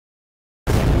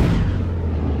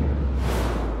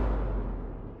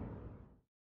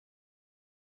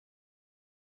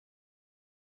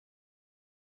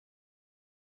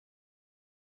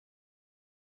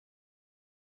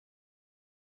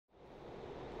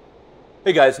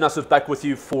Hey guys, Nasso's back with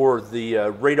you for the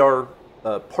radar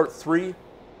part 3.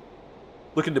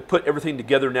 Looking to put everything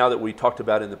together now that we talked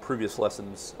about in the previous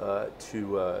lessons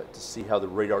to see how the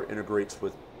radar integrates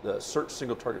with the search,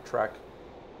 single target track,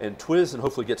 and TWS, and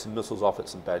hopefully get some missiles off at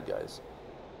some bad guys.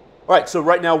 All right, so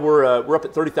right now we're up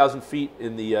at 30,000 feet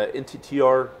in the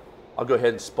NTTR. I'll go ahead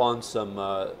and spawn some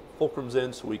fulcrums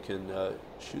in so we can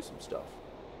shoot some stuff.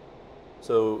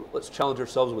 So let's challenge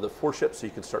ourselves with a 4-ship so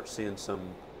you can start seeing some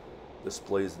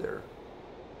displays there.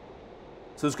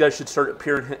 So those guys should start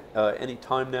appearing any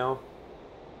time now.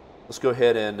 Let's go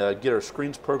ahead and get our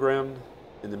screens programmed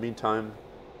in the meantime,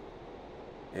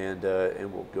 and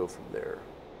we'll go from there.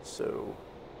 So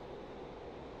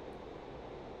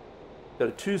got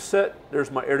a 2 set. There's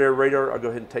my air-to-air radar. I'll go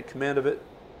ahead and take command of it,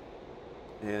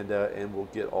 and we'll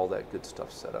get all that good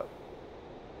stuff set up.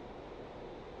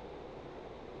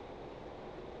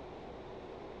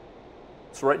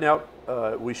 So right now,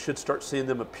 we should start seeing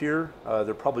them appear.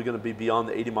 They're probably going to be beyond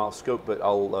the 80-mile scope, but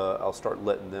I'll start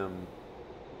letting them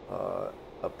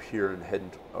appear and head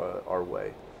our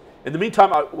way. In the meantime,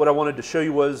 what I wanted to show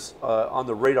you was on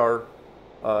the radar.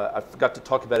 I forgot to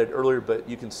talk about it earlier, but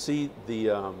you can see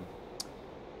the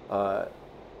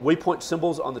waypoint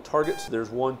symbols on the targets. There's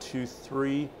 1, 2,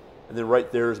 3, and then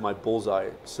right there is my bullseye.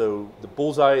 So the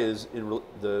bullseye is in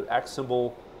the axe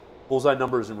symbol. Bullseye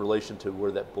number is in relation to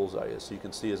where that bullseye is. So you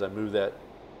can see as I move that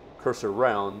cursor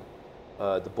around,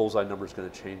 the bullseye number is going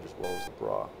to change as well as the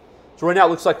bra. So right now it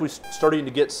looks like we're starting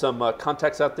to get some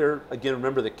contacts out there. Again,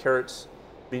 remember the carrots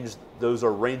means those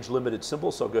are range limited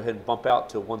symbols. So I'll go ahead and bump out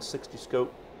to 160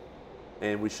 scope,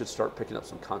 and we should start picking up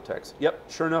some contacts. Yep,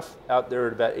 sure enough, out there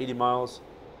at about 80 miles,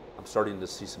 I'm starting to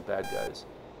see some bad guys.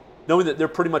 Knowing that they're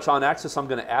pretty much on axis, I'm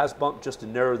going to as bump just to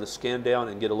narrow the scan down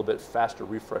and get a little bit faster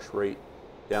refresh rate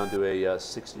down to a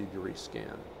 60-degree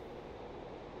scan.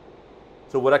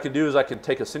 So what I can do is I can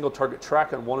take a single target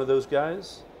track on one of those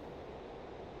guys,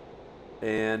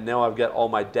 and now I've got all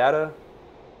my data.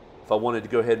 If I wanted to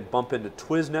go ahead and bump into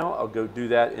TWS now, I'll go do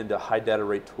that into high data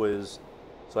rate TWS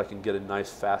so I can get a nice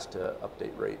fast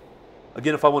update rate.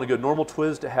 Again, if I want to go normal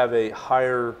TWS to have a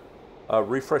higher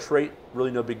refresh rate,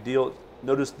 really no big deal.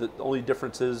 Notice that the only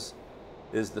difference is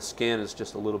the scan is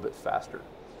just a little bit faster.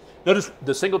 Notice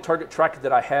the single target track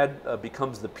that I had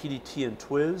becomes the PDT and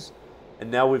TWS, and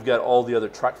now we've got all the other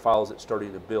track files that's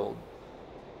starting to build.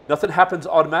 Nothing happens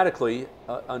automatically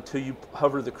until you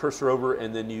hover the cursor over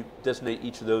and then you designate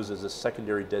each of those as a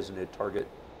secondary designated target,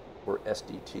 or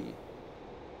STT.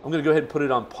 I'm going to go ahead and put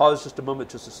it on pause just a moment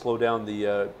just to slow down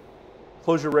the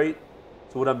closure rate.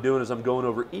 So what I'm doing is I'm going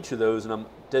over each of those and I'm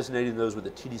designating those with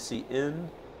a TDC in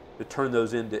to turn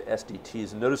those into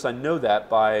STTs. And notice I know that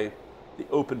by the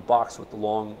open box with the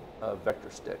long vector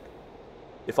stick.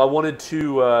 If I wanted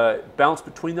to bounce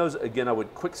between those, again, I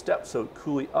would quick step, so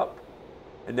coolie up,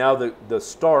 and now the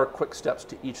star quick steps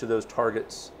to each of those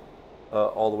targets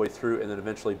all the way through, and then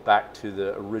eventually back to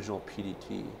the original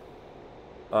PDT.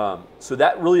 So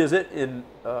that really is it.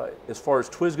 As far as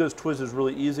TWS goes, TWS is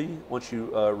really easy once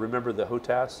you remember the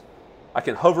HOTAS. I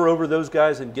can hover over those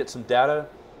guys and get some data.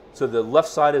 So the left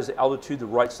side is the altitude, the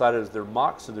right side is their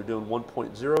Mach, so they're doing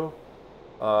 1.0.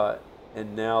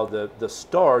 And now the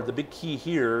star, the big key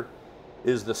here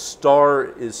is the star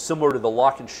is similar to the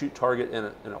lock and shoot target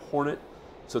in a Hornet.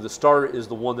 So the star is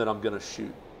the one that I'm going to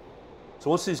shoot. So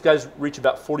once these guys reach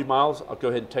about 40 miles, I'll go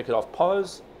ahead and take it off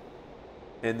pause.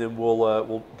 And then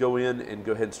we'll go in and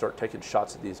go ahead and start taking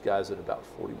shots at these guys at about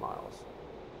 40 miles.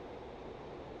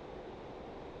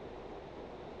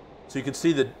 So you can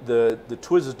see that the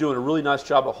TWS is doing a really nice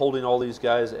job of holding all these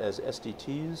guys as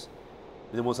STTs.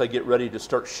 And then once I get ready to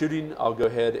start shooting, I'll go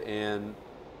ahead and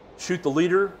shoot the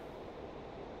leader.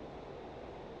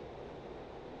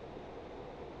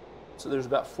 So there's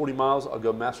about 40 miles. I'll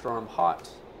go master arm hot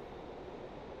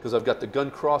because I've got the gun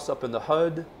cross up in the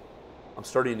HUD. I'm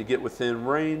starting to get within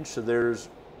range. So there's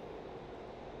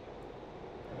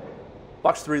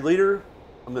box 3 leader.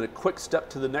 I'm going to quick step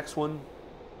to the next one.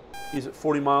 He's at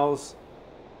 40 miles.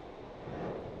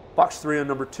 Box 3 on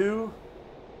number 2.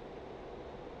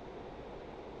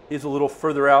 He's a little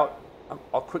further out.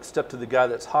 I'll quick step to the guy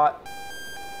that's hot.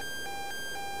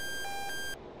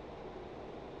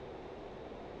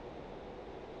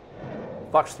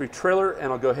 Box 3 trailer,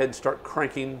 and I'll go ahead and start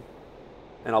cranking,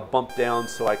 and I'll bump down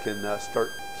so I can start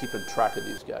keeping track of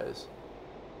these guys.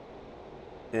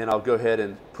 And I'll go ahead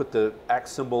and put the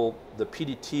axe symbol, the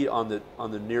PDT,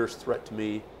 on the nearest threat to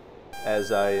me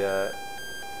as I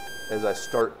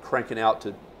start cranking out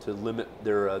to limit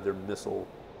their missile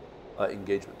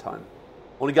engagement time.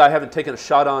 Only guy I haven't taken a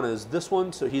shot on is this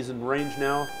one, so he's in range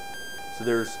now. So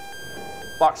there's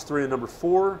box 3 and number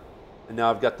 4, And now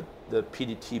I've got the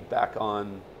PDT back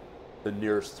on the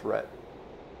nearest threat.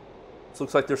 So it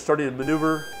looks like they're starting to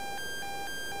maneuver.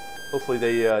 Hopefully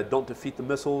they don't defeat the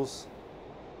missiles.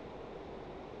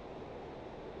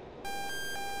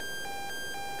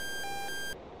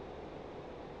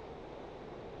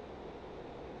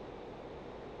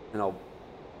 And I'll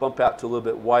bump out to a little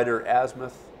bit wider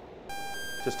azimuth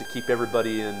just to keep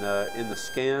everybody in the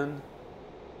scan.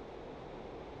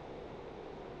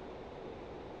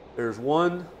 There's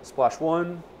one, splash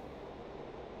one.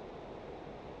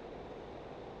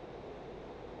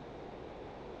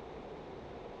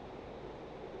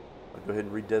 I'll go ahead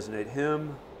and redesignate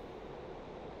him.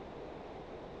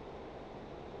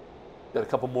 Got a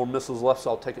couple more missiles left,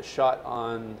 so I'll take a shot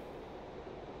on.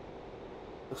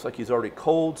 Looks like he's already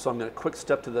cold, so I'm going to quick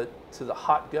step to the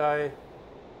hot guy.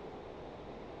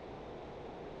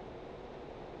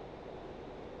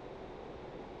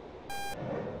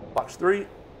 Box 3, and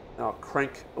I'll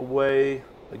crank away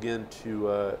again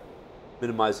to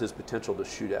minimize his potential to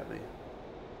shoot at me.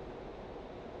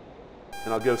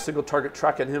 And I'll go single target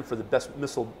track on him for the best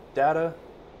missile data.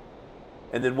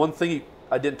 And then one thing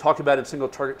I didn't talk about in single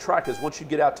target track is once you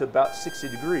get out to about 60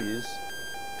 degrees,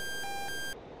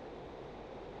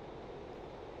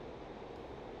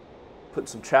 putting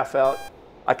some chaff out,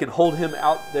 I can hold him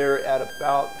out there at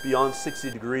about beyond 60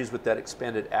 degrees with that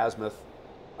expanded azimuth.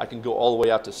 I can go all the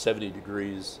way out to 70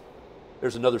 degrees.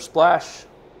 There's another splash.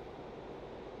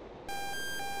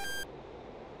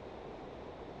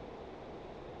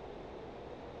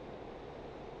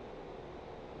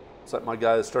 Looks like my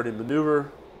guy is starting to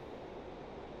maneuver.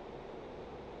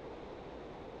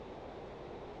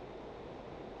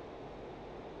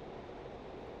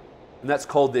 And that's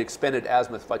called the expanded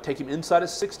azimuth. If I take him inside of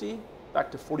 60,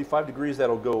 back to 45 degrees,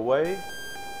 that'll go away.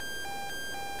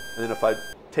 And then if I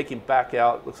take him back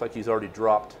out, looks like he's already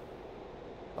dropped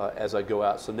as I go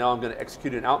out. So now I'm going to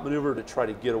execute an out maneuver to try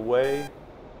to get away.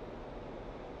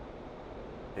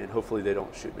 And hopefully they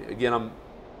don't shoot me. Again, I'm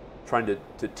trying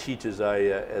to teach as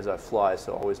I fly,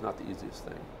 so always not the easiest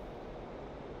thing.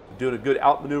 Doing a good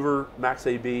out maneuver, max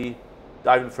AB,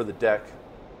 diving for the deck,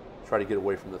 try to get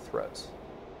away from the threats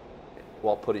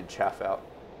while putting chaff out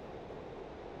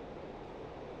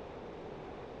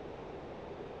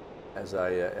as I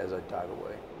dive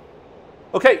away.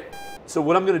 Okay, so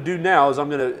what I'm going to do now is I'm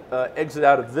going to exit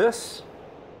out of this.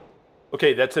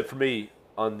 Okay, that's it for me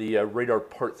on the radar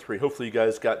part 3. Hopefully you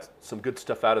guys got some good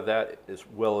stuff out of that, as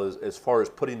well as far as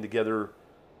putting together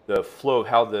the flow of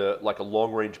how like a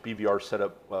long-range BVR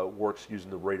setup works using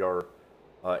the radar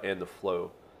and the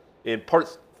flow. In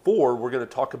part 4, we're going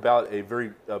to talk about a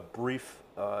very brief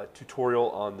tutorial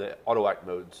on the auto-act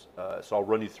modes. So I'll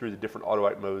run you through the different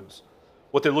auto-act modes,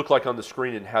 what they look like on the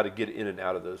screen, and how to get in and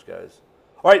out of those guys.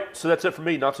 All right, so that's it for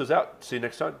me. Natso's out. See you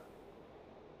next time.